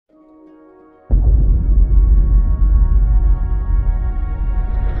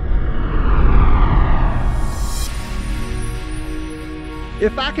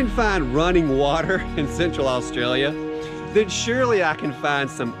If I can find running water in Central Australia, then surely I can find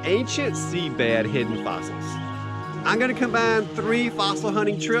some ancient seabed hidden fossils. I'm gonna combine 3 fossil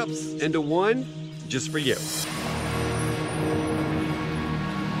hunting trips into one just for you.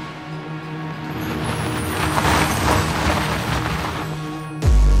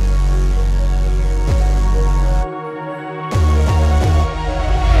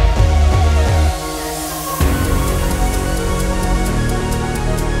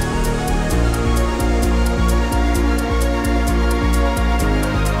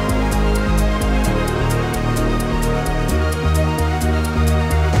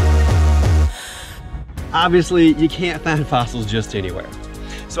 Obviously, you can't find fossils just anywhere.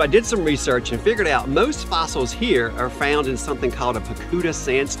 So I did some research and figured out most fossils here are found in something called a Pakuda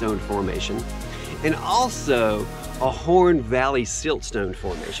sandstone formation and also a Horn Valley siltstone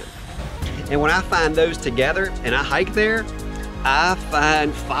formation. And when I find those together and I hike there, I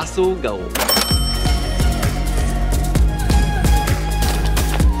find fossil gold.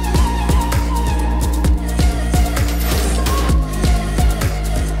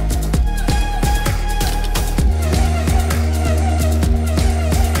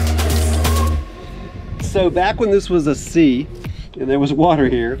 So back when this was a sea and there was water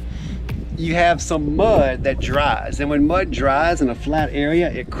here, you have some mud that dries. And when mud dries in a flat area,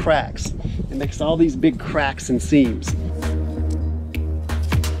 it cracks. It makes all these big cracks and seams.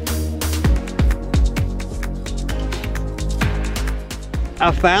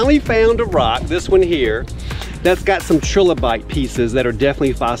 I finally found a rock, this one here, that's got some trilobite pieces that are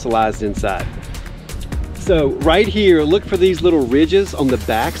definitely fossilized inside. So right here, look for these little ridges on the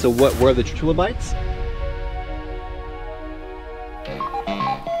back. So what were the trilobites?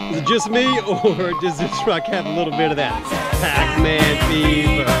 Is it just me, or does this rock have a little bit of that Pac-Man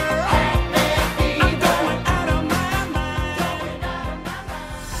fever?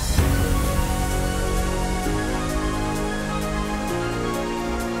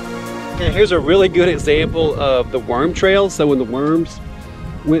 Okay, here's a really good example of the worm trails. So when the worms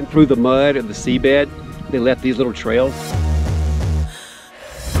went through the mud of the seabed, they left these little trails.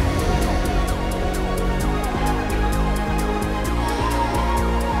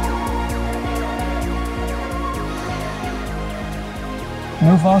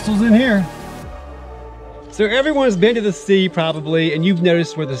 No fossils in here. So everyone's been to the sea probably, and you've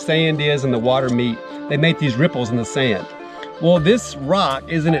noticed where the sand is and the water meet. They make these ripples in the sand. Well, this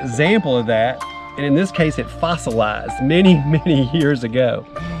rock is an example of that, and in this case it fossilized many, many years ago.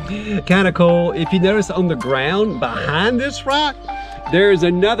 Kind of cool. If you notice on the ground behind this rock, there's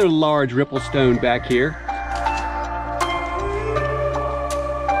another large ripple stone back here.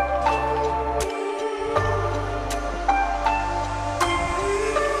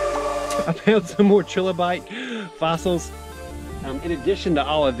 I found some more trilobite fossils. In addition to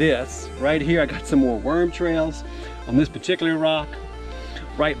all of this, right here I got some more worm trails on this particular rock.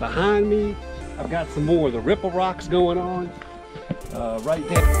 Right behind me, I've got some more of the ripple rocks going on. Right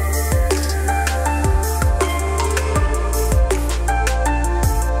there.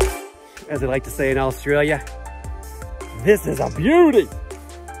 As they like to say in Australia, this is a beauty.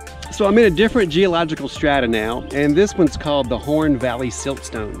 So I'm in a different geological strata now, and this one's called the Horn Valley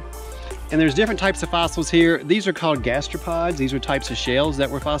siltstone. And there's different types of fossils here. These are called gastropods. These are types of shells that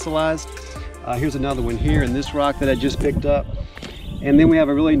were fossilized. Here's another one here in this rock that I just picked up. And then we have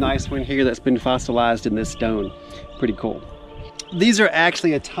a really nice one here that's been fossilized in this stone. Pretty cool. These are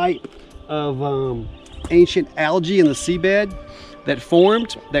actually a type of ancient algae in the seabed that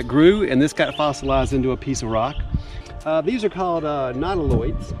formed, that grew, and this got fossilized into a piece of rock. These are called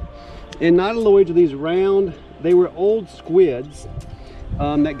nautiloids. And nautiloids are these round, they were old squids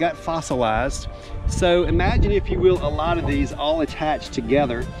that got fossilized. So imagine, if you will, a lot of these all attached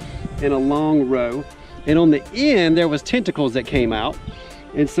together in a long row, and on the end there was tentacles that came out,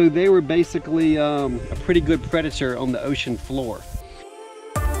 and so they were basically a pretty good predator on the ocean floor.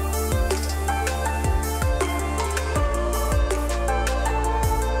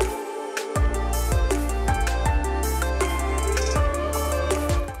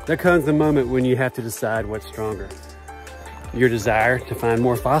 There comes the moment when you have to decide what's stronger. Your desire to find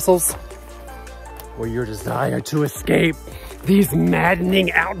more fossils, or your desire to escape these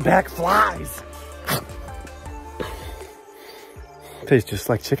maddening outback flies. Tastes just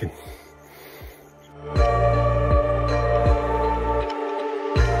like chicken.